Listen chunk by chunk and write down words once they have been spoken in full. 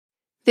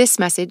This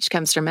message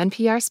comes from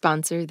NPR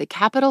sponsor, the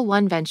Capital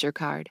One Venture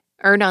Card.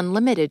 Earn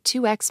unlimited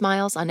 2x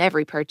miles on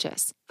every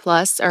purchase.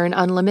 Plus, earn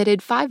unlimited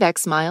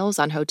 5x miles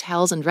on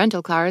hotels and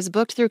rental cars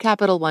booked through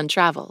Capital One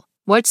Travel.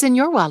 What's in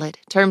your wallet?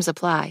 Terms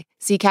apply.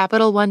 See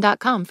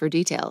CapitalOne.com for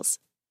details.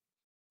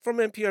 From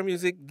NPR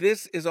Music,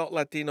 this is Alt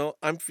Latino.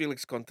 I'm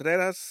Felix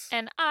Contreras.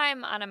 And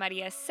I'm Ana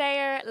Maria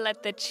Sayer.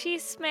 Let the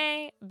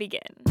chisme begin.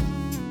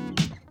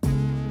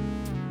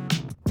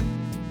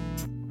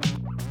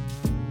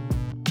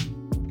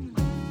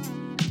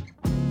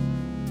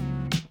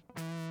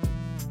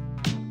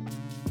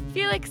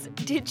 Felix,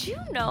 did you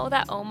know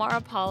that Omar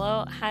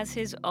Apollo has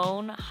his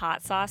own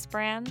hot sauce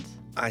brand?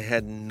 I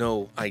had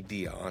no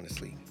idea,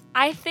 honestly.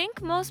 I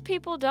think most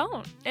people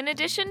don't. In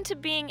addition to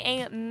being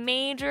a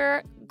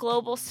major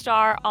global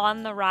star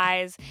on the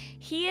rise,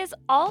 he is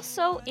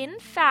also, in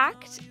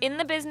fact, in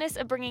the business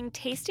of bringing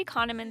tasty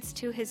condiments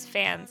to his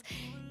fans.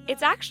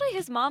 It's actually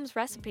his mom's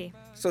recipe.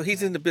 So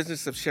he's in the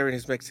business of sharing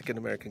his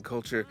Mexican-American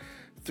culture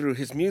through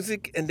his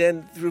music and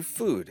then through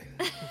food.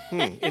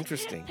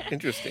 Interesting.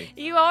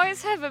 You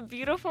always have a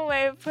beautiful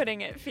way of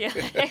putting it,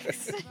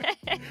 Felix.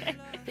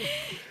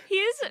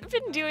 He's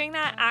been doing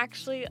that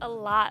actually a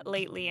lot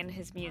lately in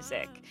his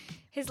music.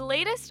 His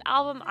latest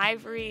album,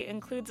 Ivory,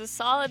 includes a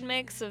solid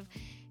mix of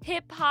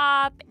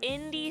hip-hop,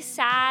 indie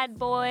sad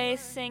boy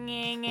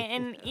singing,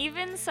 and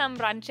even some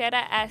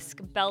ranchera-esque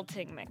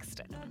belting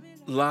mixed in.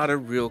 A lot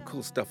of real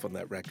cool stuff on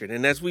that record.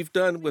 And as we've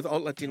done with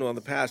Alt Latino in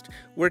the past,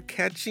 we're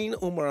catching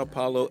Omar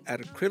Apollo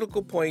at a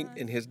critical point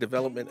in his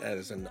development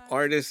as an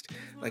artist,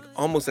 like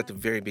almost at the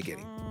very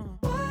beginning.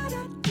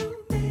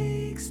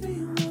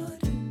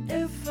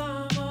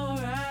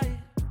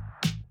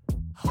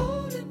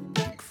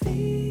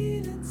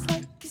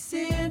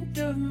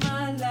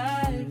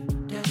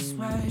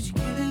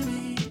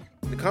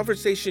 The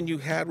conversation you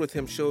had with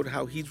him showed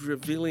how he's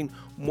revealing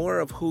more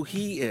of who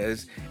he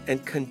is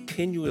and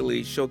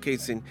continually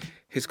showcasing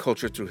his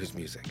culture through his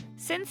music.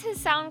 Since his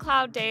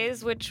SoundCloud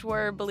days, which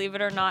were, believe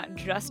it or not,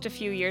 just a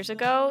few years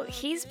ago,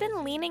 he's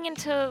been leaning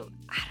into,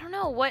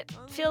 what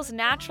feels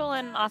natural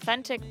and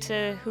authentic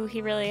to who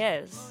he really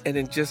is. And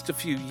in just a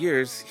few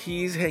years,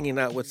 he's hanging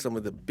out with some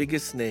of the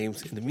biggest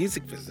names in the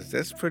music business.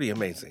 That's pretty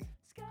amazing.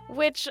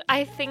 Which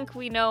I think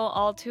we know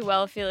all too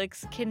well,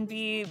 Felix, can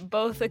be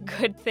both a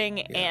good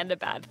thing and a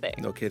bad thing.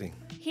 No kidding.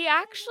 He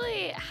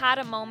actually had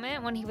a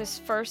moment when he was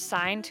first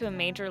signed to a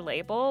major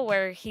label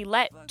where he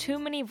let too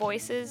many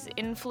voices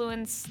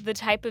influence the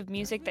type of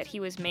music that he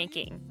was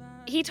making.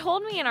 He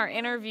told me in our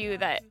interview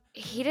that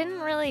he didn't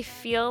really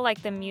feel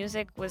like the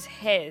music was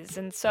his,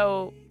 and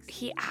so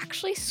he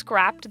actually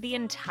scrapped the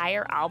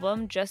entire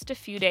album just a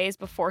few days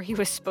before he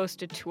was supposed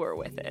to tour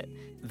with it.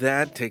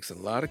 That takes a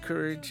lot of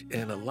courage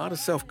and a lot of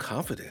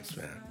self-confidence,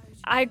 man.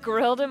 I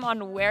grilled him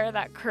on where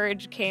that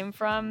courage came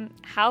from,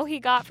 how he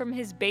got from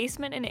his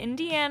basement in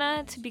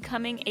Indiana to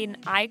becoming an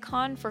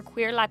icon for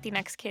queer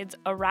Latinx kids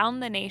around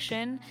the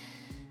nation.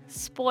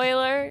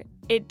 Spoiler,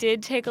 it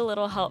did take a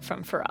little help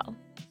from Pharrell.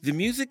 The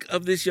music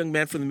of this young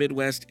man from the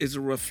Midwest is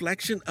a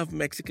reflection of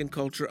Mexican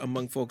culture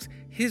among folks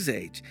his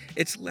age.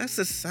 It's less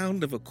a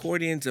sound of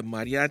accordions and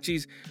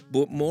mariachis,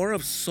 but more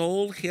of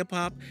soul,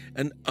 hip-hop,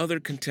 and other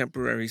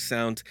contemporary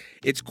sounds.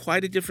 It's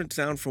quite a different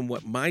sound from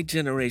what my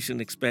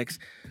generation expects,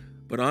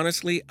 but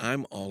honestly,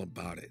 I'm all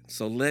about it.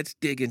 So let's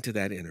dig into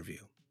that interview.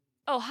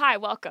 Oh, hi,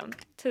 welcome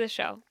to the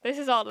show. This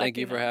is all. Thank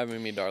you for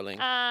having me, darling.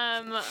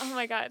 Oh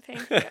my God,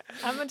 thank you.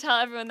 I'm gonna tell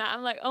everyone that.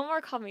 I'm like, Omar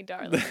called me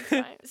darling. It's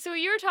fine. So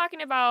you were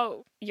talking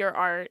about your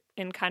art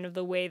and kind of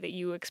the way that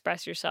you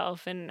express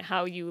yourself and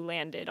how you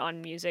landed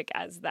on music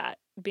as that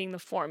being the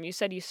form. You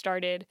said you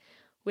started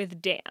with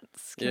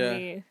dance.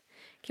 Can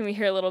we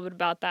hear a little bit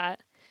about that?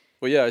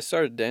 Well, yeah, I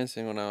started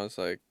dancing when I was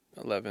like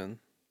 11.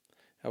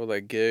 I would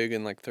like gig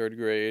in like 3rd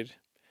grade,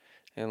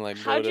 and like.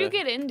 How'd you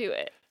get into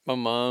it? My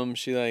mom,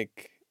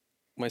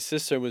 my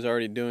sister was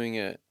already doing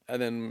it, and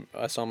then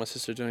I saw my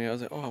sister doing it. I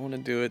was like, oh, I want to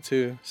do it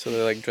too. So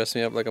they like dressed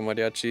me up like a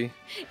mariachi.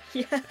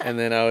 Yeah. And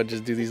then I would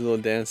just do these little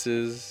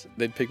dances.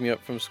 They'd pick me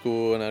up from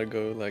school, and I'd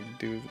go like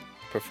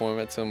perform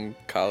at some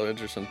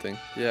college or something.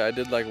 Yeah, I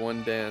did like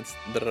one dance,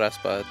 the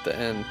raspa at the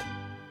end.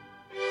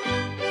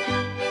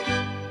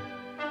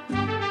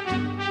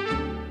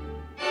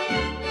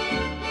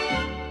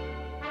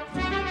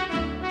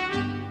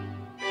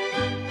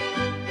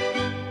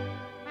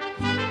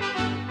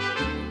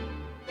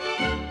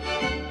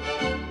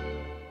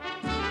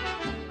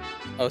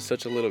 I was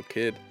such a little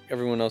kid.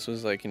 Everyone else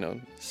was like,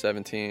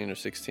 17 or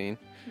 16.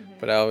 Mm-hmm.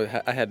 But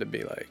I had to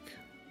be like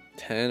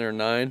 10 or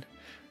 9,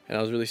 and I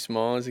was really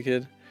small as a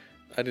kid.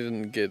 I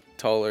didn't get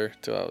taller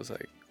till I was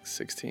like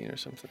 16 or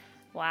something.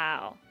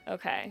 Wow.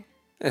 Okay.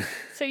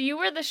 So you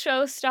were the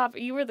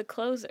showstopper. You were the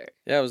closer.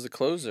 Yeah, I was the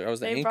closer. I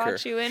was the anchor. They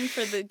brought you in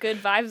for the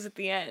good vibes at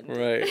the end.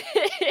 Right.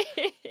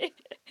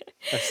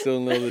 I still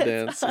know the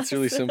dance. Awesome. It's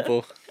really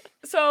simple.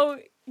 So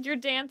you're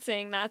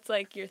dancing. That's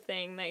like your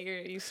thing that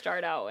you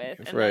start out with.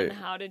 And right. Then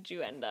how did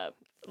you end up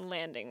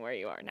landing where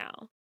you are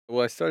now?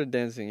 Well, I started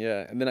dancing,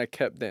 yeah. And then I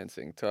kept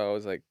dancing till I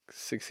was like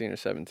 16 or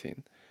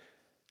 17.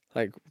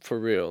 Like, for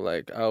real.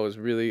 Like, I was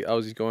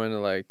going to,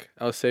 like,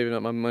 I was saving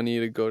up my money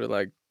to go to,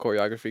 like,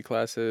 choreography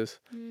classes.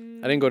 I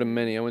didn't go to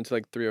many. I went to,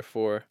 like, 3 or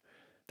 4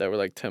 that were,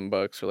 like,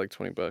 $10 or, like,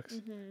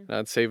 $20. And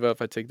I'd save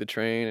up, I'd take the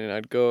train, and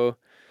I'd go.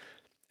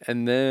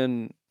 And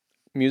then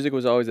music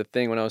was always a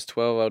thing. When I was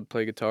 12, I would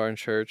play guitar in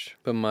church.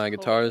 But my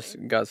guitars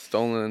got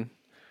stolen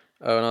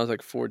when I was,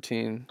 like,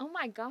 14. Oh,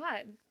 my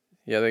God.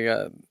 Yeah, they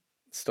got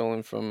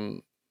stolen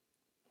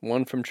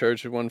one from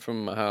church and one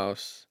from my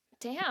house.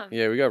 Damn.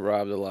 Yeah, we got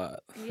robbed a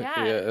lot.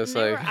 Yeah, it's and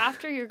they like were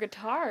after your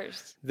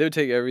guitars. they would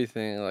take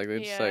everything. Like, they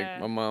just, like, Yeah.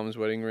 my mom's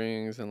wedding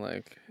rings and,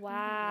 like,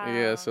 Wow.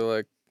 yeah, so,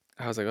 like,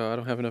 I was like, oh, I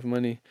don't have enough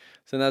money.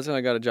 So that's when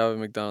I got a job at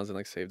McDonald's and,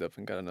 like, saved up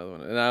and got another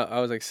one. And I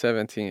was, like,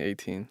 17,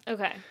 18.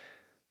 Okay.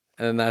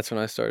 And then that's when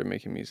I started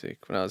making music,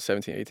 when I was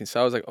 17, 18.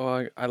 So I was like,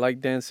 oh, I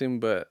like dancing,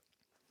 but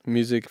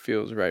music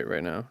feels right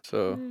now.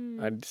 So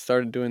I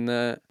started doing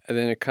that. And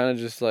then it kind of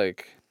just,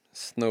 like,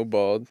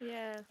 snowballed.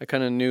 Yeah. I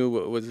kind of knew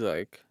what was,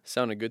 like,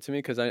 sounded good to me,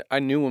 because I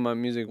knew when my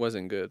music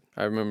wasn't good.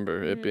 I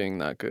remember it being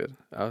not good.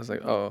 I was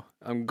like, oh,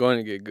 I'm going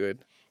to get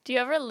good. Do you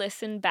ever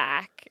listen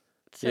back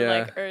to Yeah.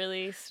 like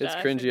early stuff?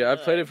 It's cringy. I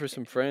played it for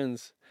some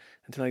friends,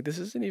 and they're like, this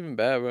isn't even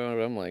bad, bro.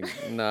 But I'm like,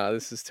 nah,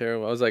 this is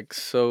terrible. I was, like,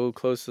 so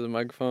close to the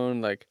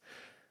microphone. Like,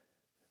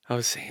 I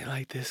was singing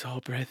like this,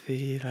 all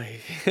breathy.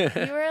 Like,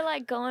 You were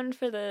like going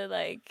for the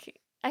like.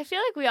 I feel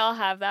like we all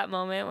have that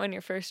moment when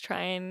you're first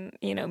trying,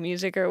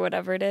 music or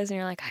whatever it is, and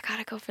you're like, I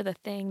gotta go for the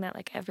thing that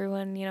like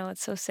everyone,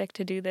 it's so sick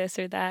to do this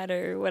or that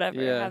or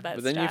whatever. yeah. Have that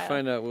But then style. you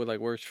find out what,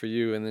 like, works for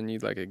you, and then you,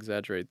 like,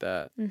 exaggerate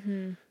that.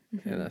 Mm-hmm.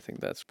 And I think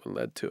that's what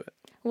led to it.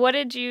 What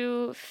did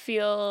you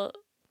feel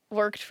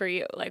worked for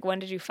you? Like, when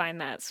did you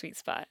find that sweet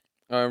spot?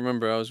 I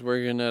remember I was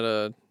working at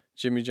a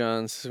Jimmy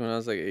John's when I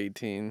was like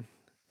 18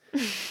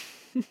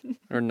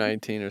 or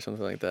 19 or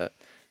something like that.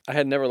 I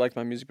had never liked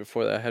my music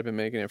before that. I had been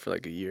making it for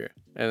like a year.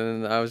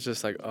 And then I was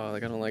just like, oh,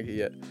 like, I don't like it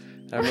yet.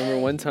 And I remember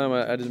one time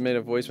I just made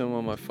a voice memo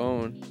on my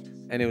phone,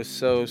 and it was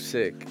so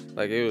sick.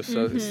 Like, it was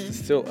so, it's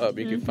still up.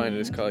 You can find it.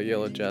 It's called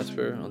Yellow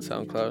Jasper on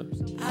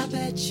SoundCloud. I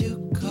bet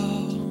you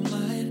call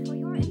mine.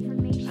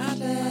 I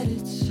bet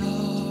it's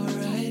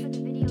alright.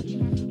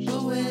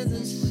 But when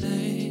the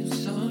same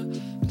song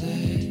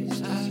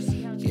plays, I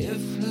get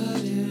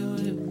flooded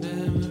with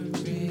memories.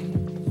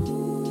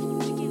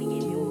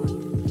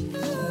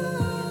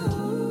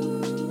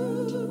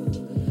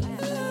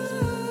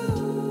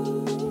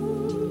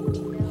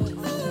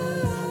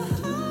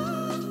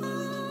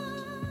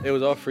 It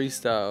was all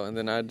freestyle, and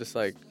then I just,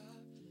 like,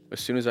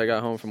 as soon as I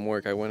got home from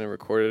work, I went and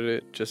recorded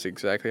it just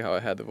exactly how I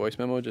had the voice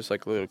memo, just,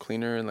 like, a little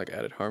cleaner and, like,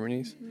 added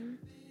harmonies.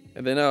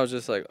 And then I was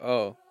just like,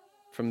 oh,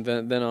 from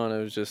then on,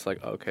 it was just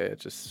like, okay, it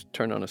just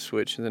turned on a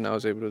switch, and then I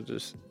was able to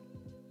just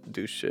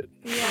do shit.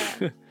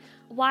 Yeah.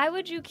 Why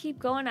would you keep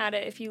going at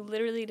it if you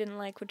literally didn't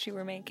like what you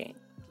were making?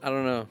 I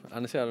don't know.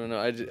 Honestly, I don't know.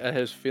 I had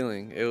this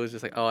feeling. It was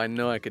just like, oh, I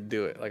know I could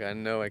do it. Like, I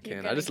know I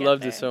can. I just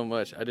loved it so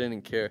much. I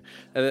didn't care.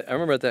 And I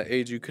remember at that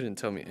age, you couldn't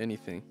tell me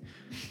anything.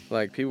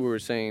 Like, people were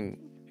saying,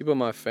 people in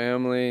my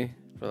family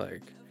were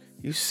like,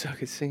 you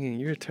suck at singing.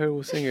 You're a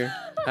terrible singer.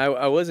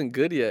 I wasn't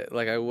good yet.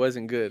 Like, I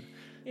wasn't good.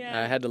 Yeah.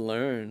 I had to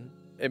learn.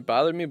 It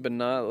bothered me, but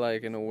not,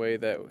 like, in a way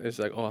that it's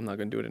like, oh, I'm not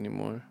going to do it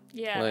anymore.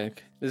 Yeah.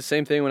 Like, it's the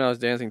same thing when I was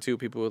dancing, too.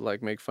 People would,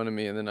 like, make fun of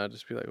me, and then I'd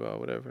just be like, well,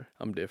 whatever.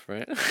 I'm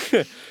different.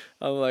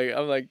 I'm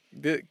like,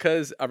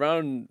 because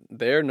around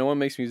there, no one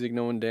makes music,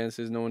 no one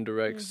dances, no one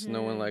directs,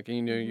 no one, like,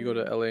 you go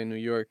to LA, New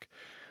York,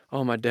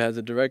 oh, my dad's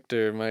a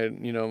director, my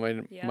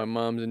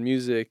mom's in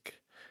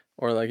music,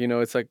 or, like,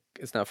 it's like,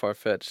 it's not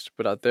far-fetched,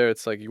 but out there,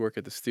 it's like you work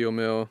at the steel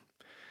mill,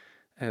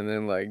 and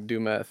then, like, do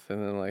meth,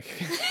 and then, like,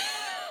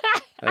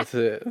 that's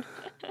it.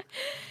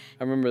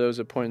 I remember there was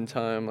a point in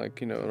time,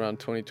 like, around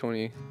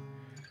 2020,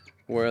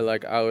 where,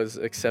 like, I was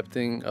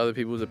accepting other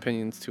people's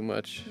opinions too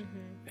much.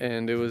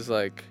 And it was,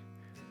 like,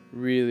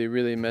 really,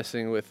 really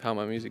messing with how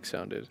my music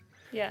sounded.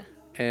 Yeah.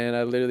 And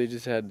I literally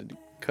just had to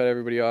cut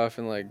everybody off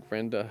and, like,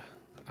 rent a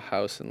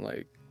house in,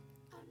 like,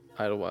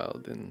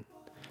 Idlewild and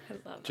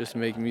just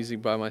make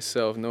music by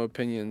myself, no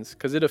opinions.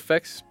 Because it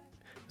affects,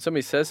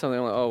 somebody says something,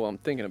 I'm like, oh, well, I'm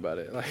thinking about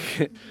it.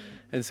 Like,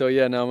 and so,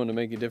 yeah, now I'm going to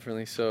make it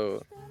differently.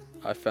 So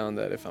I found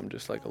that if I'm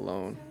just, like,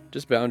 alone,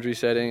 just boundary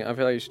setting, I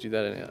feel like you should do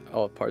that in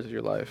all parts of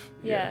your life.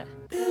 Yeah.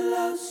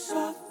 Pillows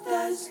soft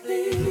as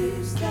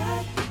leaves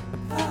that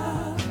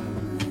fall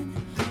in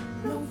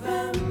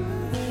November.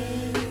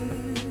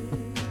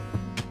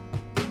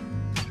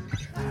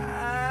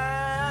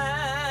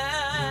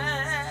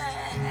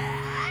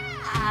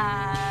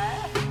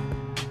 I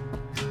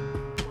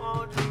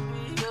want to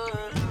be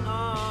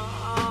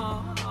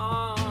alone.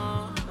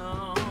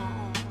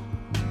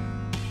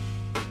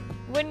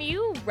 When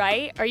you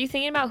write, are you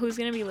thinking about who's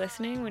going to be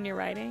listening when you're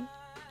writing?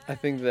 I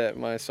think that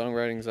my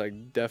songwriting's,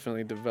 like,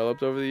 definitely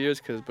developed over the years,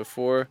 because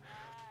before,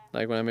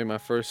 like, when I made my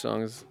first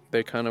songs,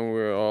 they kind of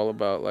were all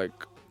about, like,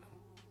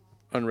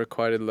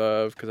 unrequited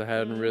love, because I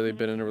hadn't really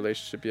been in a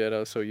relationship yet. I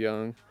was so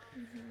young.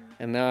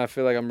 And now I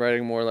feel like I'm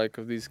writing more, like,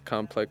 of these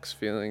complex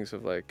feelings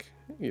of, like,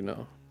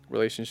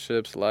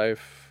 relationships,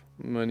 life,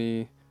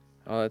 money,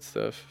 all that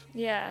stuff.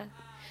 Yeah.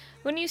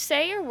 When you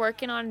say you're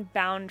working on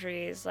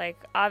boundaries, like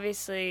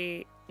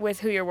obviously with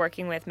who you're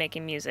working with,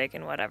 making music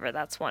and whatever,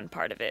 that's one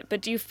part of it.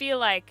 But do you feel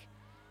like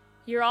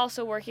you're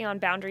also working on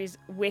boundaries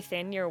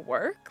within your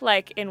work,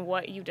 like in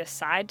what you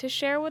decide to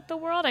share with the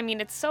world? I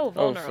mean, it's so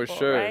vulnerable, Oh, for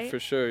sure, right? for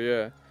sure,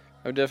 yeah.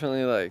 I've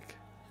definitely like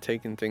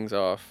taken things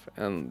off,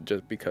 and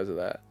just because of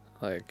that,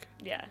 like.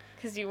 Yeah,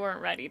 because you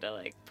weren't ready to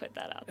like put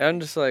that out there. I'm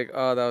just like,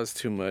 oh, that was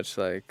too much.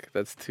 Like,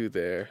 that's too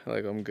there.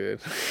 Like, I'm good.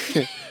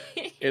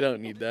 You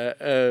don't need that.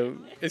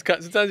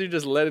 Sometimes you're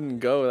just letting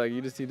go. Like,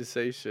 you just need to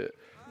say shit.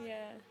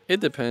 Yeah. It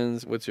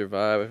depends. What's your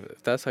vibe?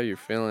 If that's how you're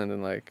feeling,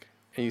 then like,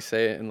 and you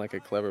say it in like a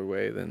clever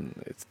way, then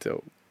it's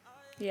dope.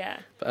 Yeah.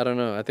 But I don't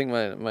know. I think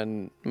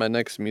my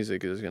next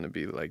music is gonna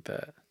be like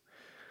that.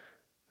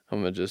 I'm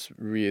gonna just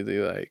really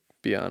like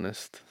be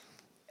honest.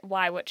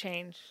 Why? What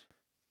changed?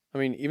 I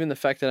mean, even the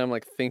fact that I'm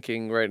like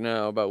thinking right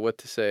now about what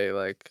to say,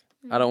 like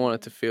I don't want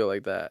it to feel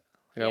like that.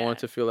 Like I want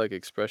it to feel like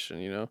expression,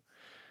 you know?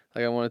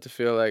 Like I want it to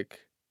feel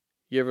like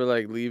you ever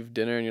like leave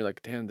dinner and you're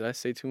like, damn, did I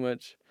say too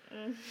much?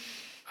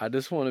 I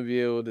just want to be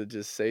able to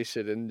just say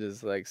shit and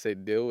just like say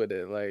deal with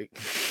it, like.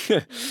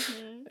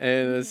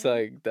 And it's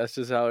like that's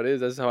just how it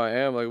is. That's how I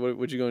am. Like,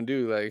 what you gonna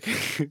do? Like.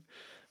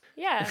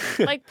 Yeah,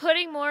 like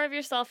putting more of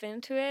yourself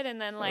into it,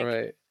 and then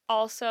like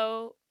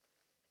also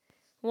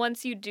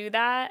once you do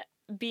that,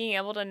 being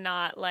able to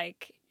not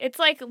like, it's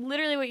like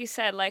literally what you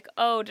said, like,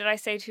 oh, did I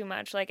say too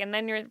much? Like, and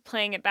then you're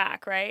playing it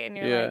back, right? And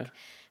you're like,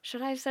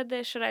 should I have said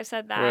this? Should I have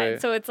said that? Right.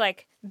 And so it's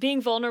like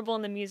being vulnerable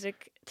in the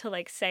music to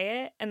like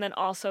say it, and then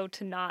also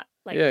to not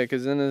like. Yeah,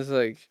 because then it's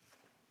like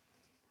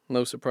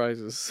no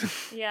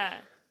surprises. Yeah.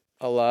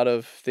 A lot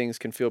of things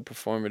can feel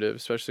performative,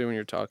 especially when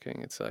you're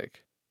talking. It's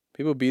like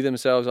people be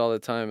themselves all the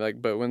time,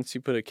 like, but once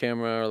you put a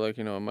camera or like,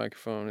 you know, a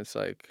microphone, it's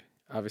like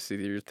obviously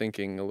you're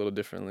thinking a little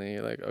differently.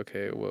 You're like,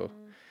 okay, well,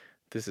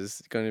 this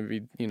is going to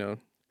be, you know,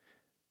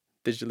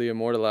 digitally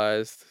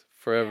immortalized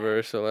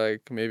forever, so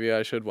like maybe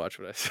I should watch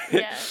what I say.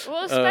 Yeah,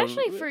 well,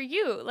 especially for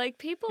you, like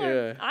people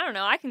are, I don't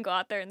know, I can go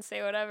out there and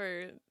say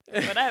whatever,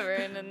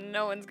 and then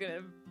no one's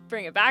gonna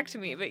bring it back to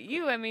me. But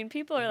you, I mean,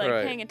 people are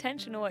like paying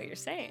attention to what you're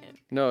saying.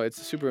 No,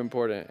 it's super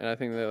important, and I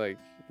think that like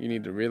you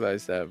need to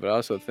realize that, but I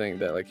also think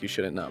that like you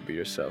shouldn't not be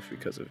yourself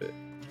because of it.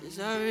 'Cause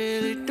I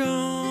really don't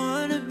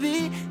wanna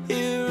be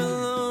here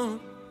alone.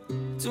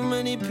 Too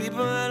many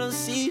people I don't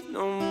see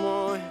no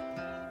more.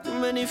 Too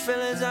many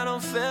feelings I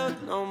don't feel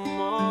no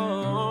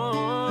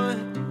more.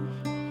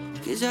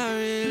 'Cause I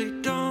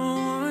really don't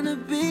wanna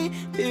be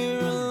here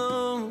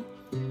alone.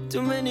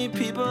 Too many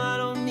people I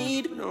don't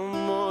need no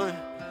more.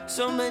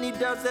 So many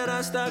doubts that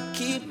I start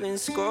keeping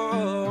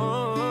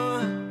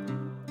score.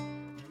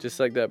 Just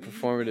like that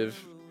performative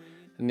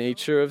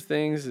nature of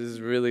things is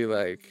really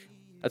like,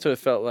 that's what it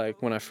felt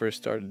like when I first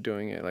started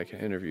doing it, like in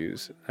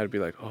interviews. I'd be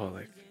like, oh,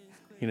 like,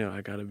 you know,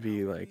 I gotta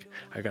be like,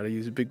 I gotta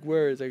use big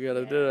words, I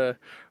gotta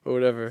or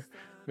whatever.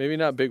 Maybe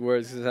not big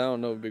words, because I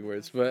don't know big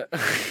words, but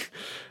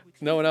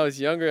no, when I was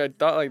younger, I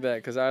thought like that,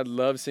 because I'd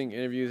love seeing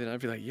interviews, and I'd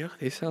be like, yo,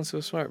 they sound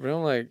so smart. But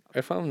I'm like,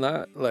 if I'm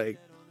not, like,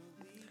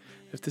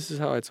 if this is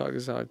how I talk,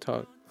 this is how I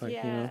talk. Like,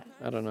 you know,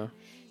 I don't know.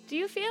 Do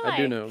you feel like... I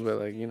do know, but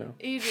like, you know.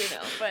 You do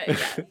know, but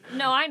yeah.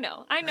 No, I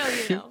know. I know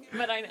you know,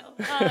 but I know.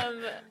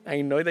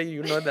 I know that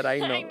you know that I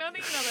know. I know that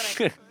you know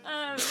that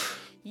I know.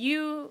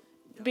 You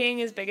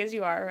being as big as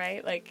you are,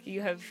 right? Like,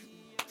 you have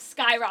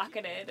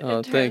skyrocketed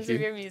in terms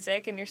of your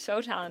music, and you're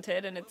so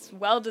talented, and it's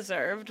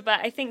well-deserved. But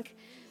I think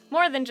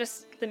more than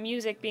just the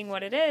music being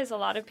what it is, a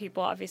lot of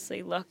people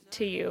obviously look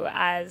to you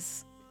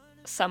as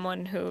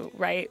someone who,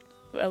 right,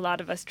 a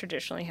lot of us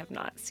traditionally have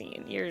not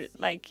seen. You're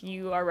like,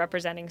 you are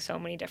representing so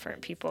many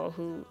different people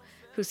who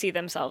see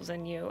themselves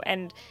in you.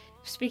 And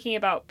speaking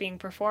about being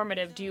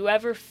performative, do you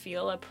ever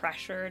feel a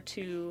pressure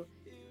to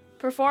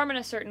perform in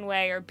a certain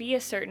way or be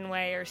a certain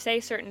way or say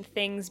certain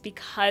things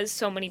because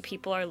so many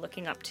people are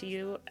looking up to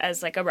you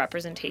as like a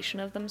representation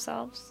of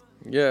themselves?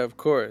 Yeah, of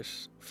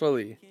course.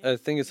 Fully. I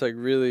think it's like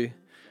really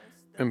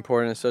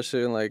important,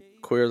 especially when like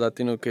queer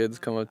Latino kids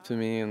come up to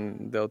me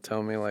and they'll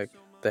tell me like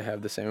they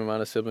have the same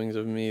amount of siblings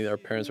of me. Their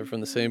parents are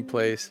from the same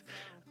place.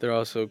 They're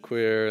also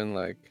queer, and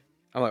like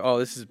I'm like, oh,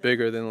 this is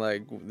bigger than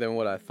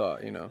what I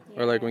thought, you know.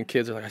 Yeah. Or like when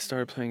kids are like, I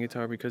started playing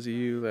guitar because of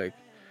you. Like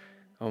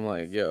I'm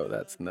like, yo,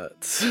 that's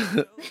nuts.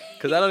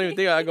 Because I don't even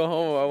think I go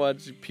home. I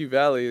watch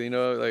P-Valley, you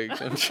know, like.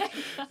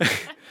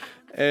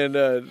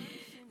 And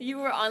you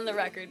were on the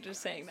record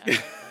just saying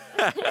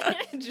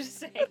that. Just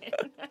saying.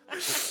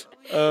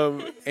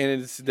 And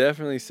it's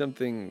definitely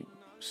something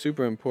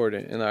super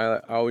important, and I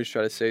always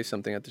try to say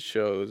something at the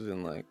shows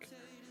and like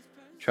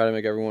try to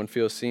make everyone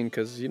feel seen,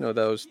 because you know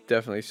that was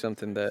definitely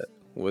something that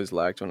was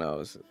lacked when I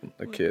was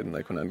a kid, and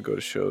like when I'd go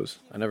to shows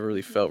I never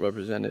really felt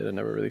represented. I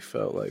never really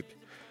felt like,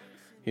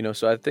 you know,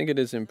 so I think it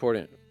is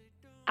important.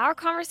 Our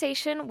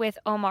conversation with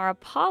Omar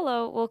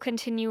Apollo will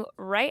continue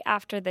right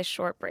after this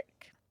short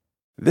break.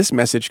 This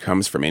message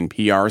comes from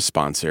NPR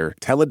sponsor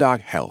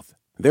Teladoc Health.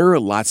 There are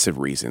lots of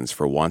reasons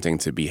for wanting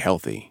to be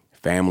healthy.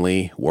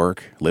 Family,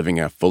 work, living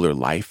a fuller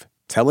life.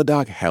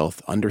 Teladoc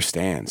Health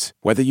understands.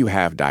 Whether you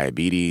have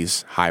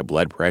diabetes, high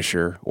blood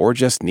pressure, or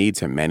just need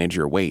to manage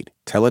your weight,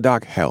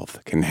 Teladoc Health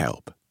can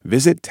help.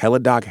 Visit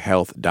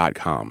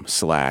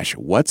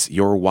teladochealth.com/what's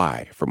your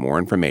why for more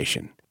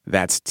information.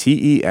 That's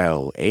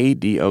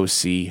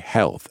TELADOC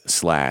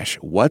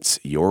health/what's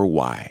your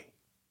why.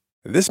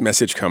 This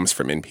message comes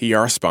from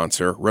NPR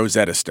sponsor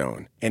Rosetta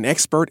Stone, an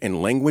expert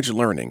in language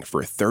learning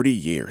for 30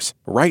 years.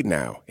 Right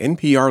now,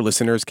 NPR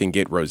listeners can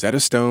get Rosetta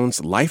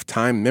Stone's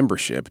lifetime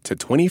membership to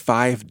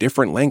 25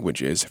 different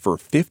languages for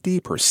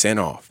 50%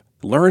 off.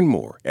 Learn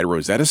more at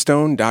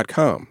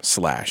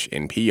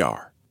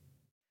rosettastone.com/NPR.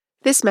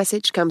 This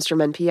message comes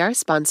from NPR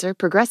sponsor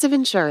Progressive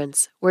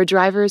Insurance, where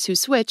drivers who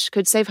switch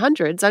could save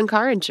hundreds on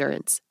car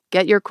insurance.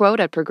 Get your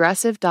quote at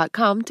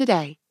progressive.com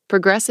today.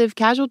 Progressive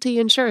Casualty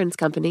Insurance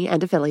Company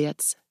and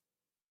Affiliates.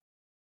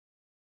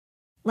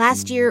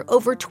 Last year,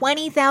 over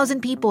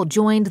 20,000 people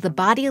joined the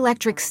Body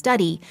Electric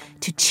study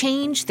to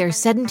change their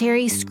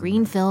sedentary,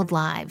 screen-filled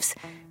lives.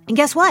 And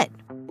guess what?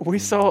 We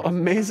saw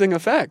amazing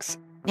effects.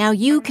 Now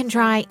you can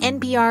try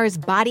NPR's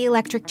Body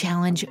Electric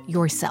Challenge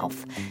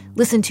yourself.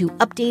 Listen to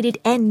updated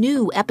and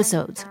new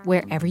episodes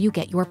wherever you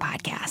get your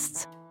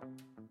podcasts.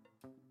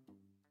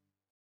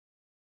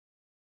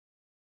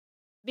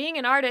 Being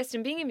an artist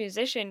and being a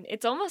musician,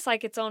 it's almost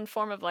like its own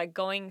form of like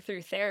going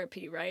through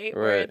therapy, right?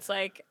 Where it's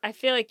like, I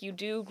feel like you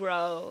do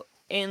grow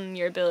in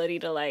your ability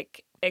to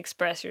like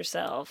express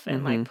yourself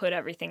and like put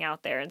everything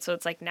out there. And so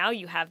it's like now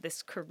you have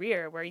this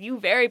career where you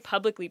very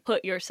publicly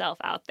put yourself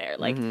out there.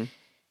 Like,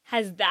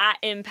 has that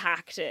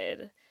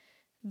impacted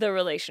the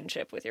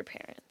relationship with your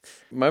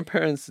parents? My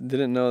parents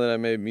didn't know that I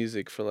made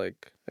music for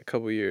like a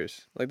couple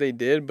years. Like they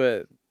did,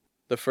 but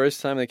the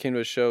first time they came to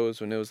a show was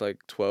when it was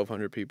like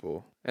 1,200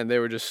 people. And they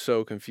were just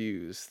so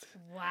confused.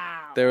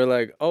 Wow. They were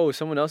like, oh, this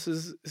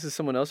is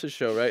someone else's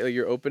show, right? Like,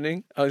 you're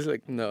opening? I was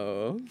like,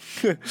 no.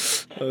 I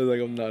was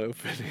like, I'm not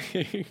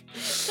opening.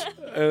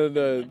 And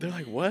they're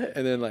like, what?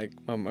 And then, like,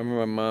 I remember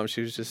my mom, she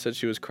was just said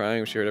she was crying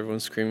when she heard everyone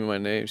screaming my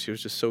name. She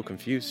was just so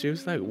confused. She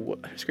was like, what?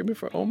 Screaming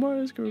for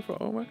Omar? Screaming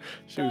for Omar?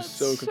 She was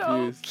so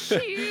confused. So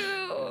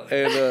cute.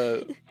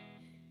 And,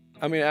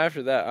 I mean,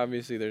 after that,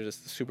 obviously, they're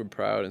just super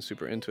proud and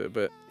super into it.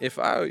 But if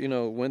I,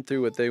 went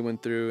through what they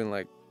went through and,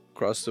 like,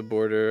 crossed the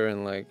border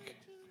and like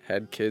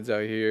had kids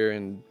out here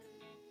and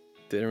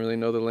didn't really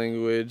know the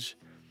language,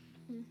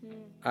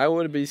 I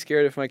would be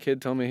scared if my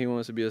kid told me he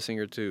wants to be a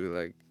singer too.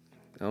 Like,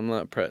 I'm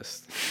not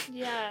pressed.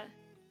 Yeah.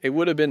 It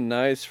would have been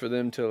nice for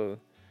them to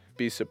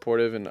be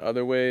supportive in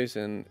other ways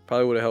and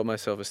probably would have helped my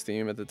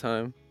self-esteem at the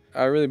time.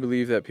 I really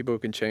believe that people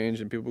can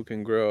change and people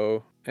can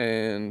grow,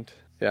 and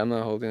yeah, I'm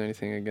not holding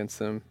anything against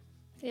them.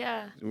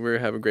 Yeah. We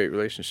have a great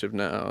relationship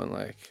now and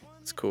like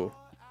it's cool.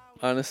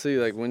 Honestly,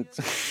 like when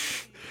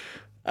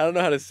I don't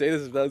know how to say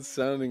this without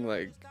sounding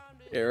like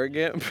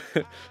arrogant,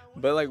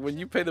 but like when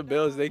you pay the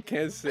bills, they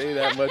can't say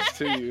that much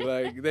to you.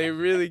 Like they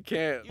really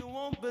can't. You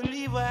won't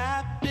believe what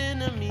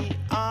happened to me.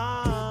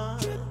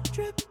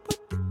 Drip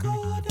with the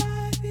cold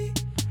ivy.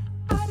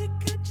 Out of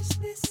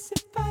consciousness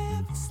if I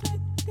ever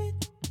slipped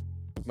it.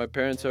 My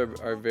parents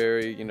are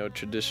very,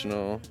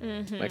 traditional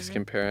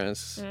Mexican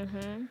parents.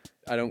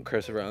 I don't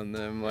curse around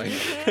them. Like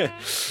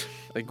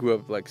I grew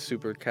up like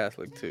super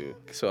Catholic too.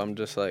 So I'm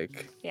just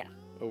like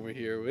over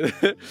here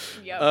with it.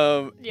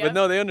 But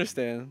no, they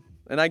understand.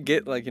 And I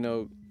get like,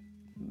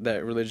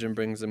 that religion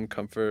brings them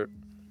comfort.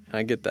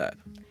 I get that.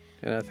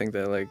 And I think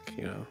that like,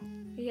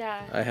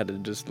 I had to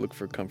just look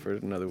for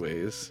comfort in other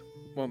ways.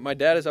 Well, my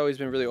dad has always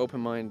been really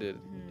open-minded.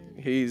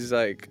 He's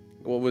like,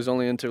 was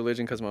only into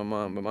religion because of my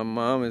mom. But my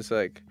mom is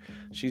like,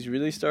 she's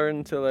really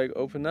starting to like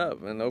open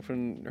up and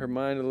open her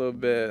mind a little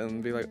bit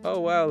and be like,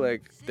 oh wow,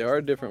 like there are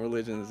different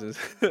religions.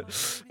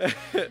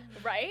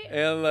 Right?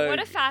 And like,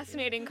 what a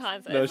fascinating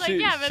concept. No, it's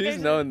like, but she's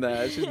known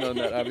that. She's known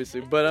that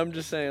obviously. But I'm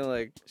just saying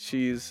like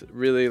she's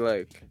really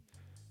like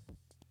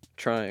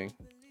trying,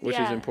 which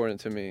is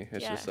important to me.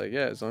 It's just like,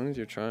 as long as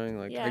you're trying,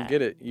 like I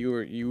get it. You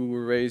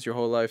were raised your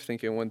whole life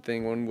thinking one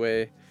thing one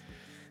way,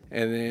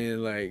 and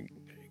then like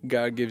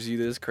God gives you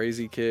this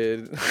crazy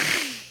kid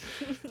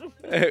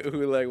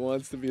who like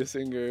wants to be a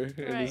singer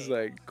and is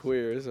like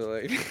queer, so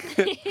like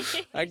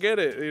I get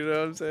it, you know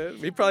what I'm saying?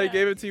 He probably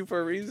gave it to you for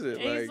a reason.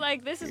 And he's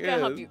like, this is gonna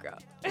help you grow.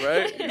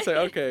 Right? It's like,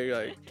 okay,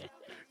 like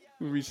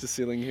we reached the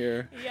ceiling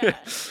here. Yeah.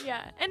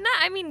 And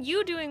that, I mean,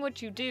 you doing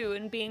what you do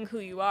and being who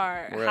you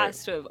are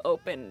has to have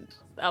opened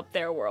up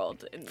their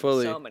world in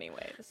so many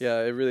ways. Yeah,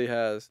 it really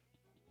has.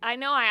 I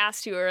know I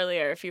asked you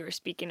earlier if you were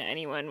speaking to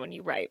anyone when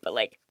you write, but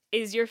like,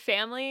 is your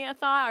family a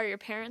thought? Are your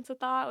parents a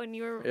thought when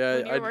you were working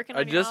on your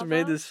I just album?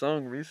 made this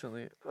song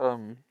recently.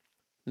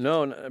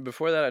 No,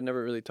 before that I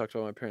never really talked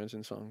about my parents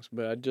in songs,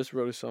 but I just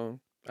wrote a song.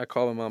 I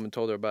called my mom and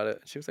told her about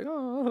it. She was like,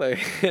 oh, like,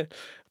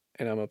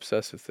 and I'm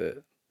obsessed with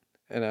it.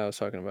 And I was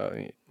talking about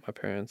my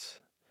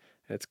parents.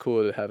 And it's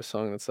cool to have a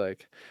song that's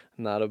like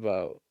not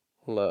about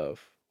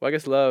love. Well, I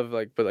guess love,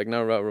 like, but like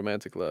not about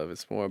romantic love.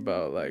 It's more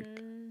about like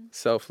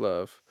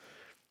self-love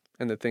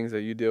and the things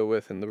that you deal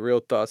with and the real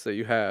thoughts that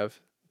you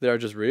have. They are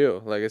just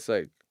real. Like, it's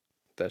like,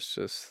 that's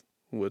just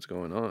what's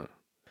going on.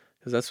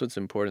 Because that's what's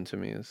important to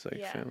me is like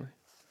Yeah. family.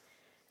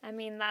 I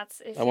mean,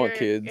 that's if I want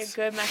you're kids. a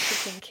good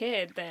Mexican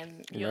kid,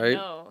 then you'll Right?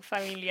 know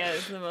familia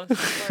is the most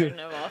important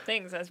of all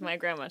things, as my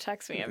grandma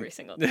texts me every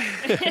single day.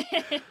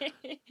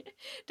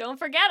 Don't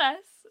forget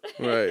us.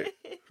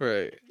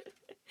 Right.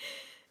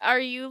 Are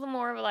you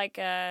more of like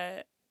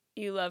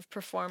you love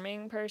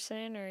performing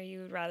person, or you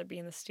would rather be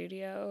in the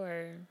studio,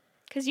 or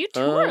because you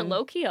tour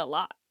low key a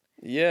lot?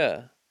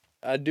 Yeah,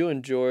 I do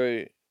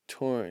enjoy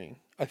touring.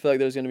 I feel like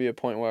there's gonna be a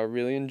point where I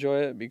really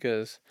enjoy it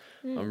because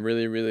I'm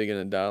really, really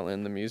gonna dial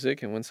in the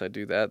music, and once I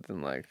do that,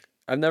 then like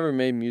I've never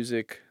made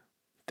music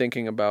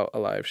thinking about a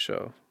live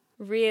show.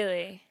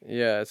 Really?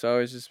 Yeah, it's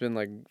always just been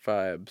like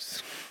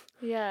vibes.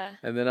 Yeah.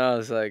 And then I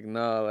was like,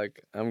 no,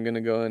 like I'm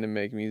gonna go in and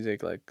make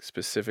music like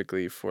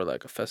specifically for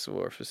like a festival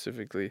or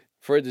specifically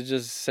for it to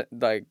just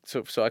like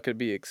so I could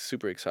be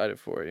super excited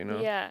for it, you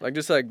know? Yeah. Like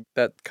just like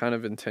that kind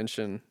of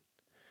intention.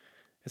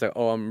 It's like,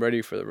 oh, I'm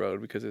ready for the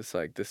road because it's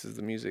like this is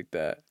the music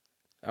that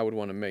I would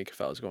want to make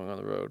if I was going on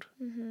the road.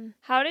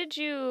 How did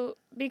you,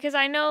 because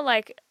I know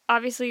like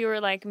obviously you were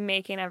like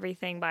making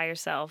everything by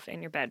yourself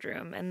in your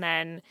bedroom, and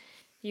then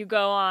you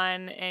go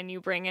on and you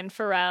bring in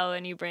Pharrell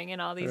and you bring in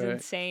all these Right.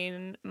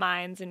 insane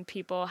minds and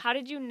people. How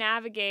did you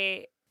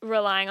navigate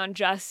relying on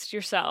just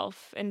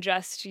yourself and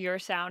just your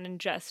sound and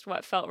just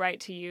what felt right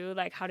to you?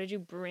 Like, how did you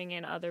bring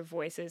in other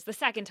voices the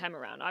second time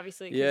around?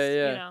 Obviously, 'cause, Yeah.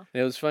 you know.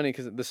 And it was funny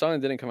because the song that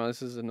didn't come out,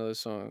 this is another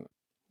song.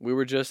 We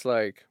were just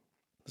like,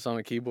 it's on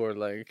the keyboard,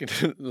 like,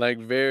 like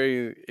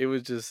very, it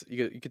was just,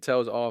 you could tell it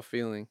was all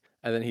feeling.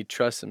 And then he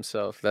trusts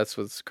himself. That's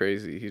what's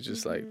crazy. He's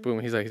just like,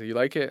 boom. He's like, you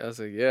like it? I was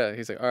like, yeah.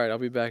 He's like, all right, I'll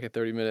be back in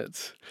 30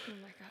 minutes. Oh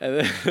my God. And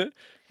then,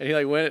 and he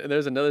like went, and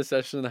there's another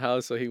session in the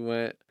house. So he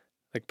went,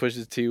 like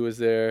Pusha T was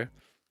there.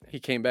 He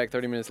came back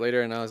 30 minutes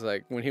later. And I was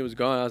like, when he was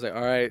gone, I was like,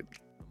 all right,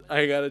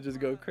 I gotta just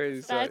go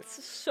crazy. So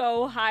That's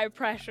so high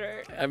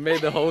pressure. I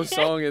made the whole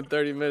song in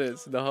 30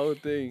 minutes, the whole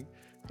thing,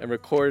 and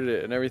recorded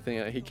it and everything.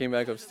 And he came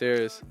back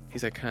upstairs.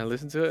 He's like, can I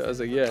listen to it? I was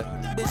like, yeah.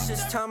 Bitch,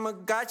 this time I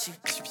got you.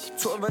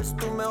 12 us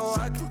through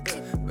Milwaukee.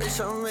 Bitch,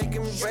 I'm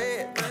making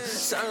bread.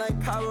 Sound like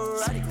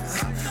Pavarotti.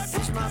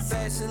 Bitch, my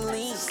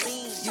Vaseline.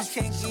 You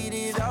can't get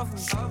it off me.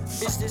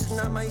 Bitch, this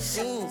not my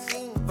scene.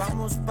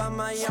 Vamos pa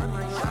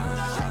Miami.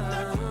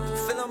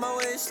 Feel on my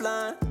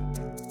waistline.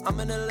 I'm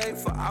in LA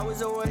for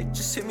hours away.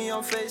 Just hit me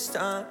on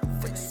FaceTime.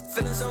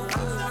 Feeling so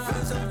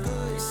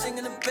good.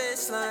 Singing the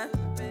bass line.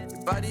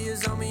 Your body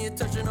is on me, you're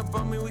touching up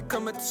on me. We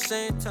come at the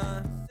same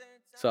time.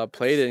 So I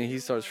played it and he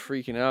starts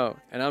freaking out.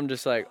 And I'm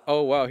just like,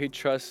 oh, wow, he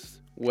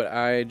trusts what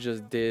I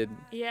just did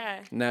Yeah.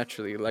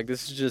 naturally. Like,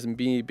 this is just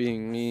me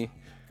being me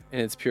in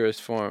its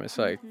purest form. It's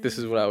like, this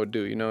is what I would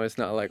do, you know? It's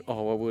not like,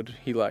 oh, what would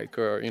he like?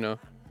 Or, you know?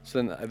 So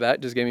then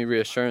that just gave me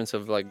reassurance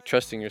of like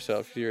trusting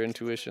yourself, your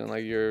intuition,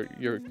 like your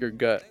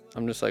gut.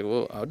 I'm just like,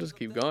 well, I'll just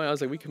keep going. I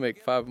was like, we can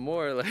make 5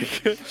 more.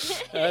 Like, I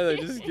was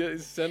like,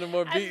 just send him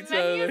more beats. As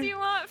many like, as you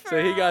want,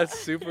 so he Pharrell. got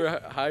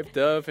super hyped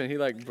up and he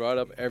like brought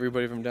up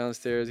everybody from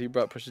downstairs. He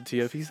brought Pusha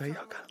T up. He's like,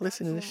 y'all gotta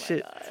listen to this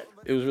shit. God.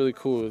 It was really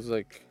cool. It was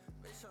like,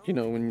 you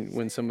know,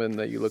 when someone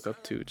that you look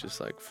up to just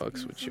like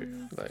fucks with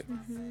you, like,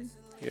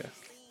 yeah.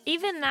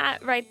 Even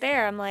that right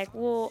there, I'm like,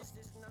 well,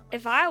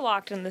 if I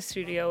walked in the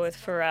studio with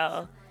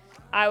Pharrell,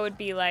 I would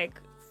be like,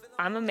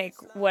 I'm gonna make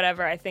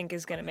whatever I think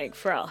is gonna make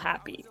Pharrell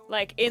happy.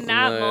 Like in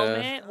that Yeah.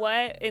 moment,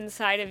 what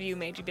inside of you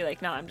made you be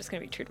like, no, I'm just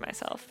gonna be true to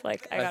myself.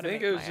 Like I gotta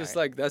think make it was my just art.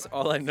 like that's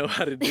all I know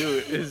how to do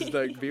is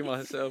like be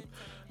myself.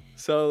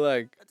 So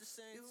like,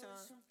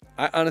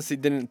 I honestly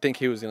didn't think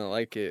he was gonna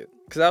like it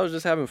because I was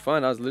just having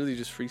fun. I was literally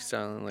just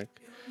freestyling, like,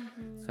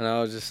 and I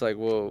was just like,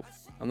 well,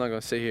 I'm not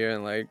gonna sit here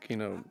and like, you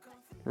know,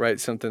 write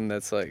something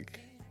that's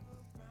like.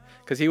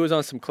 Cause he was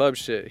on some club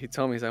shit. He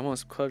told me he's like, I want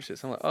some club shit.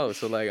 So I'm like, oh,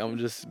 so like I'm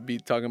just be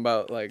talking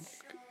about like,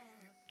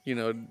 you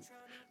know,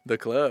 the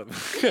club.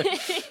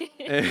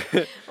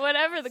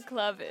 Whatever the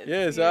club is.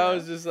 Yeah, so you I know?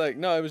 was just like,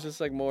 no, it was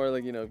just like more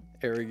like, you know,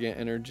 arrogant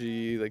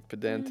energy, like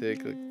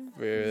pedantic, like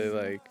very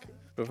like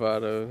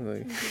bravado,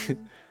 like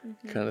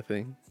kind of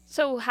thing.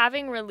 So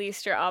having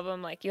released your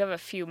album, like you have a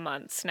few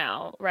months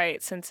now,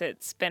 right, since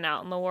it's been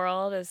out in the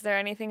world, is there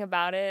anything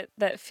about it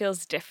that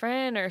feels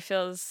different or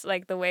feels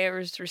like the way it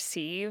was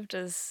received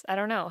is, I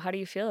don't know, how do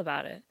you feel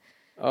about it?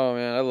 Oh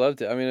man, I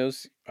loved it. I mean,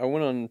 I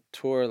went on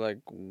tour like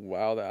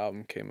while the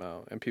album came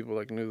out and people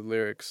like knew the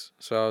lyrics.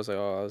 So I was like,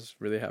 oh, I was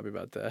really happy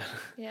about that.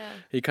 Yeah.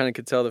 He kind of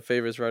could tell the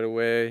favorites right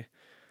away.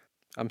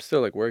 I'm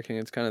still like working.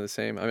 It's kind of the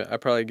same. I mean, I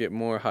probably get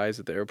more highs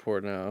at the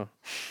airport now.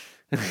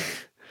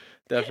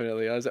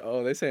 Definitely. I was like,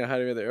 oh, they saying hi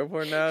to me at the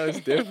airport now? It's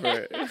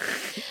different.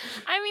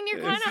 I mean, you're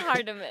kind of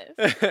hard to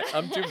miss.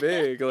 I'm too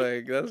big.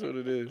 Like, that's what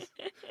it is.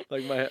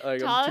 Like, I'm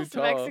too Tallest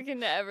tall.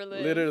 Mexican to ever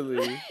live.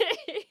 Literally.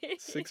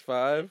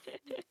 6'5".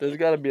 There's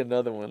got to be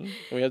another one.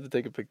 We have to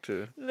take a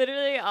picture.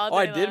 Literally all day Oh,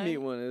 I did long. meet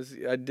one.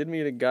 I did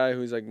meet a guy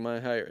who's like my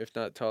height, if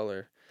not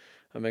taller.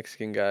 A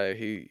Mexican guy.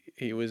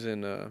 He was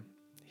in,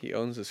 he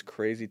owns this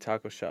crazy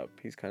taco shop.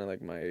 He's kind of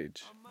like my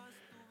age.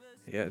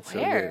 Yeah, it's so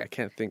Where? good. I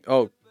can't think.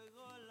 Oh,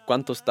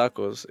 Cuantos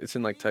Tacos. It's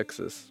in like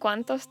Texas.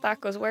 Cuantos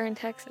tacos? Where in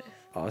Texas?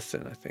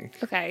 Austin, I think.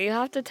 Okay, you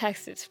have to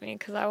text it to me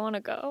because I want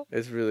to go.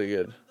 It's really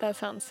good. That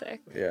sounds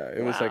sick. Yeah,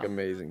 it was like Wow.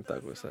 amazing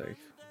tacos. Like,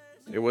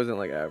 it wasn't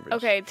like average.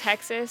 Okay,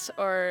 Texas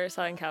or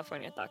Southern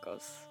California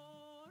tacos?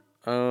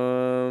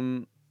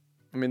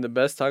 I mean, the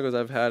best tacos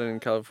I've had in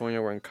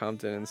California were in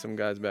Compton in some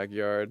guy's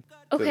backyard.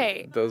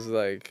 Okay. Those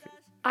like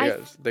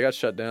they got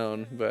shut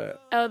down, but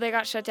Oh, they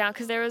got shut down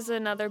because there was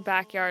another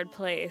backyard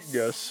place.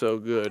 yeah, so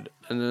good.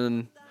 And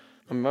then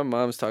I mean, my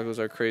mom's tacos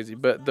are crazy,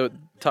 but the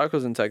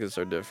tacos in Texas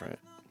are different.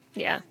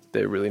 Yeah.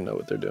 They really know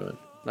what they're doing.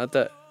 Not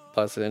that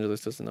Los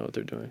Angeles doesn't know what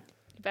they're doing.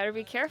 You better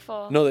be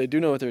careful. No, they do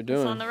know what they're doing.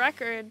 It's on the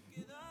record.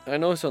 I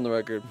know it's on the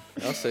record.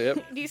 I'll say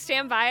it. Do you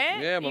stand by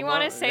it? Yeah, You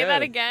want to say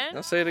that again?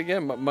 I'll say it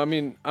again. I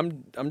mean,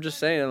 I'm just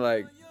saying,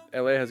 like,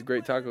 LA has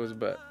great tacos,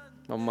 but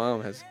my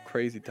mom has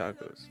crazy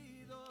tacos.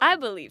 I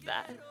believe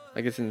that.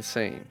 Like, it's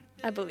insane.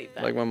 I believe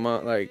that. Like, my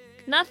mom, like,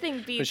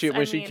 Nothing beats.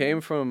 when she came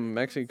from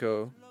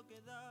Mexico,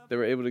 they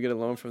were able to get a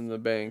loan from the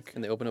bank,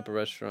 and they opened up a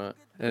restaurant.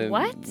 And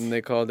What? And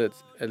they called it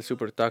El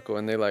Super Taco,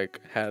 and they, like,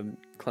 had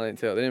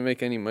clientele. They didn't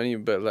make any money,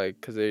 but, like,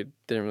 because they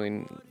didn't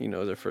really, it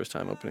was their first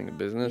time opening a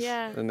business.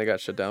 Yeah. And they got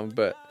shut down,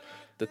 but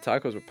the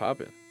tacos were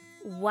popping.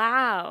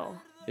 Wow.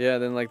 Yeah,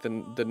 then, like, the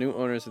new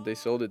owners that they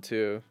sold it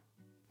to,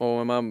 well,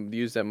 my mom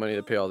used that money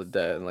to pay all the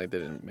debt, and, like, they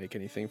didn't make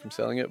anything from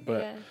selling it,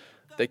 but Yeah.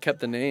 they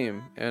kept the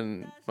name,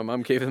 and my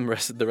mom gave them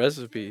the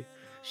recipe.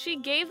 She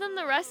gave them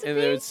the recipe? And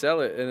they would sell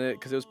it,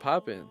 because it was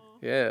popping.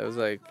 Yeah, it was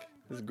like,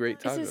 it was great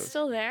tacos. Is it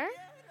still there?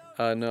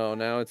 No,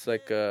 now it's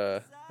like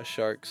a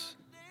Sharks,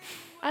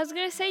 I was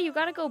going to say, you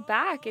got to go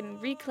back and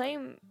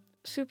reclaim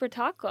Super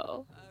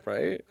Taco.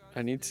 right?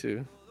 I need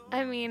to.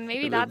 I mean,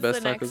 maybe They're that's the the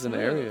best next tacos in the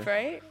move,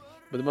 area. right?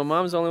 But my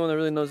mom's the only one that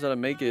really knows how to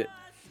make it,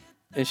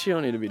 and she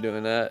don't need to be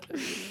doing that.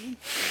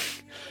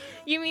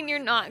 You mean you're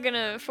not going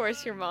to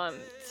force your mom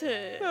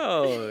to...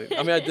 No,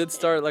 I mean, I did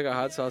start like a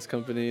hot sauce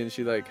company, and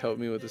she like helped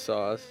me with the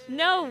sauce.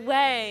 No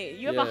way.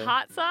 You have a Yeah.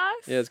 hot sauce?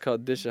 Yeah, it's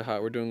called Dish a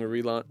Hot. We're doing a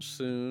relaunch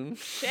soon.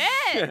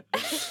 Shit.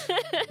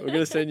 We're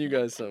gonna send you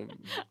guys some.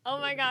 Oh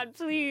my God,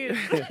 please.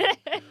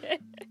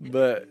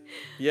 But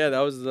yeah, that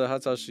was the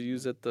hot sauce she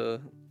used at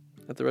the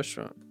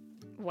restaurant.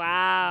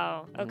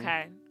 Wow.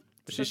 Okay.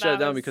 But So she shut it that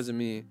down was- because of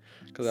me.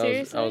 Because I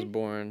was Seriously?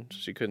 born.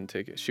 She couldn't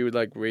take it. She would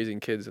like raising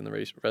kids in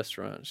the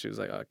restaurant. She was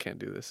like, oh, I can't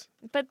do this.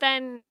 But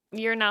then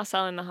you're now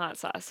selling the hot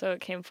sauce, so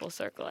it came full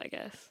circle, I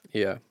guess.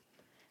 Yeah.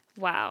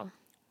 Wow.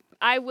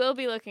 I will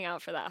be looking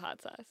out for that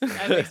hot sauce.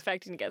 I'm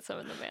expecting to get some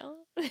in the mail.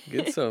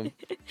 Get some.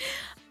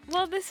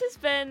 Well, this has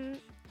been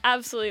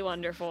absolutely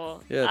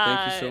wonderful. Yeah,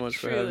 thank you so much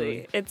for having truly.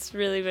 me. It's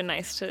really been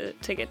nice to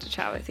get to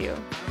chat with you.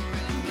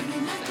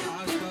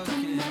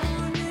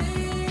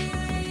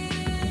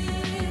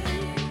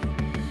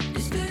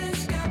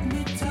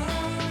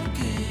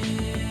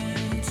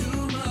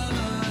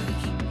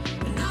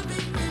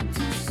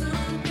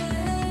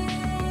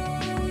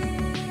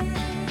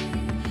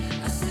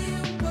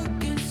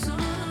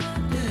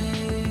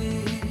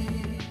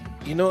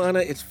 You know, Anna,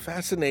 it's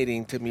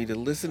fascinating to me to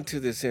listen to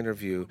this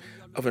interview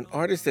of an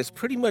artist that's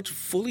pretty much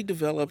fully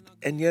developed,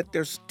 and yet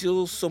there's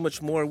still so much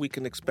more we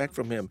can expect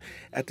from him.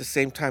 At the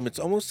same time, it's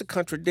almost a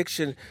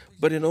contradiction,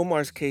 but in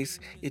Omar's case,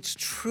 it's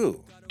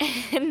true.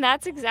 And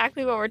that's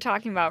exactly what we're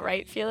talking about,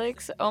 right,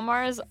 Felix?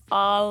 Omar is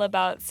all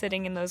about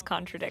sitting in those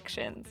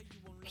contradictions.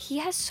 He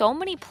has so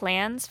many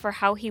plans for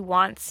how he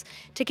wants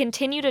to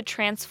continue to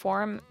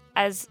transform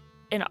as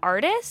an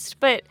artist,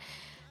 but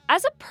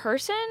as a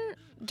person,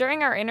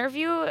 during our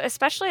interview,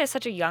 especially as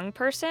such a young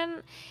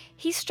person,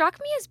 he struck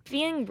me as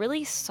being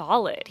really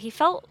solid. He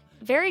felt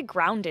very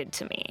grounded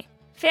to me.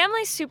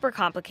 Family's super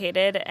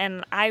complicated,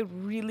 and I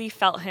really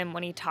felt him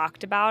when he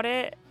talked about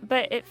it,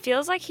 but it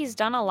feels like he's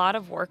done a lot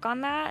of work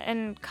on that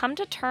and come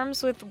to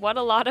terms with what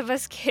a lot of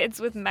us kids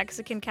with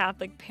Mexican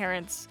Catholic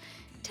parents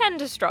tend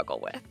to struggle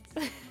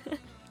with.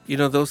 You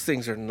know, those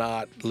things are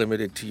not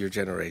limited to your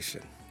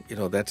generation. You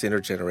know, that's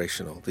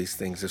intergenerational. These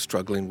things are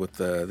struggling with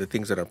the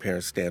things that our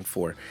parents stand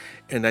for.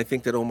 And I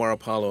think that Omar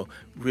Apollo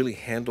really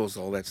handles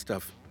all that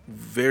stuff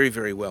very,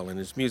 very well in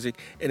his music.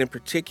 And in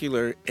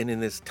particular, and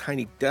in this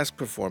tiny desk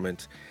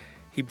performance,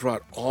 he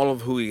brought all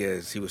of who he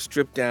is. He was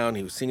stripped down.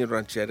 He was singing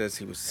rancheras.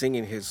 He was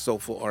singing his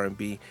soulful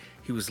R&B.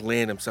 He was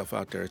laying himself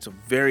out there. It's a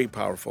very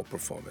powerful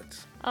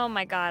performance. Oh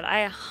my God,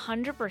 I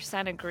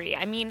 100% agree.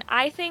 I mean,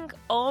 I think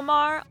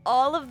Omar,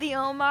 all of the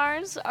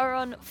Omars are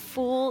on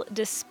full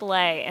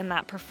display in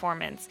that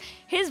performance.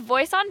 His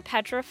voice on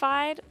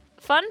Petrified,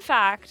 fun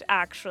fact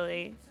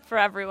actually, for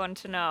everyone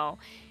to know,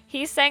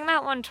 he sang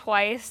that one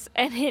twice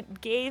and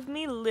it gave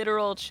me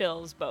literal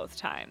chills both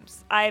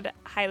times. I'd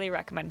highly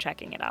recommend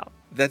checking it out.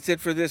 That's it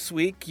for this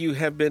week. You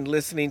have been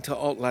listening to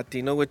Alt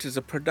Latino, which is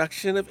a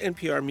production of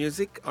NPR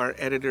Music. Our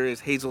editor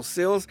is Hazel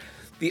Sills.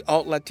 The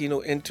Alt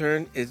Latino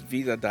intern is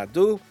Vida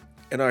Dadu.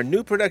 And our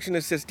new production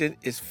assistant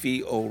is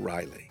Fee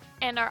O'Reilly.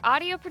 And our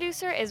audio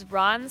producer is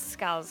Ron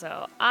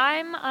Scalzo.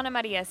 I'm Ana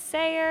Maria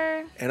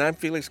Sayer. And I'm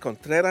Felix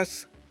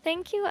Contreras.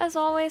 Thank you, as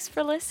always,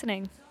 for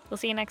listening. We'll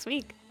see you next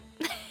week.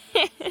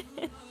 And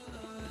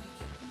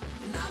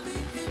I've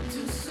been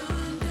into some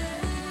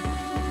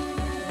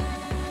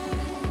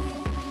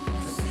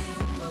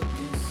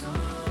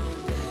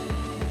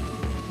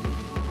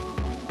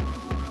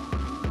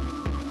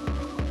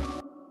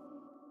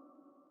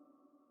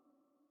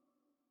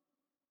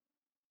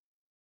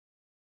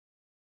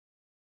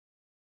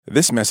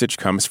This message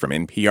comes from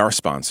NPR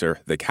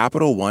sponsor, the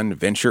Capital One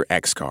Venture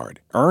X Card.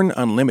 Earn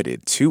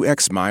unlimited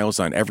 2x miles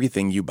on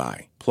everything you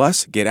buy.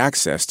 Plus, get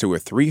access to a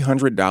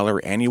 $300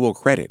 annual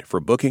credit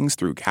for bookings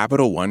through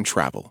Capital One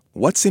Travel.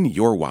 What's in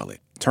your wallet?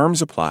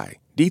 Terms apply.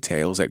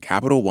 Details at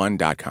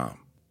CapitalOne.com.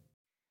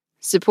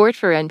 Support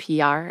for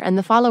NPR and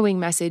the following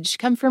message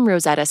come from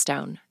Rosetta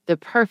Stone, the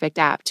perfect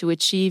app to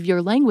achieve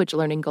your language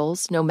learning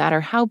goals no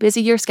matter how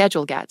busy your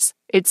schedule gets.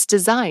 It's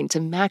designed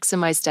to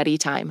maximize study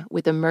time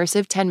with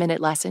immersive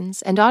 10-minute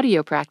lessons and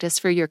audio practice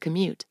for your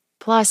commute.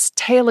 Plus,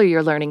 tailor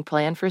your learning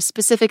plan for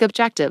specific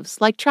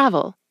objectives like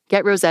travel.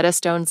 Get Rosetta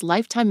Stone's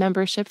lifetime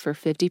membership for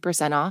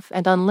 50% off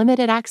and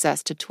unlimited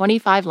access to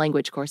 25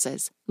 language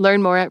courses.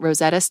 Learn more at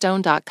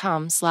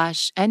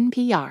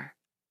rosettastone.com/NPR.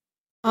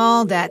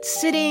 All that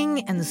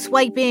sitting and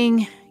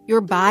swiping,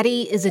 your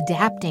body is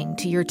adapting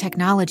to your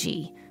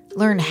technology.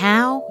 Learn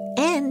how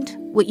and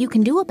what you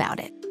can do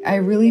about it. I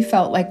really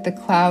felt like the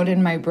cloud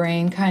in my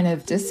brain kind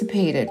of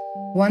dissipated.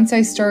 Once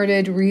I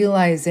started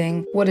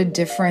realizing what a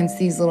difference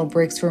these little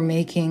breaks were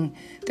making,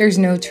 there's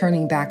no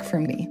turning back for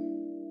me.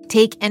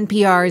 Take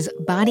NPR's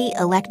Body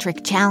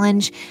Electric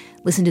Challenge.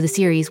 Listen to the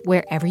series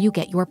wherever you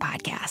get your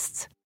podcasts.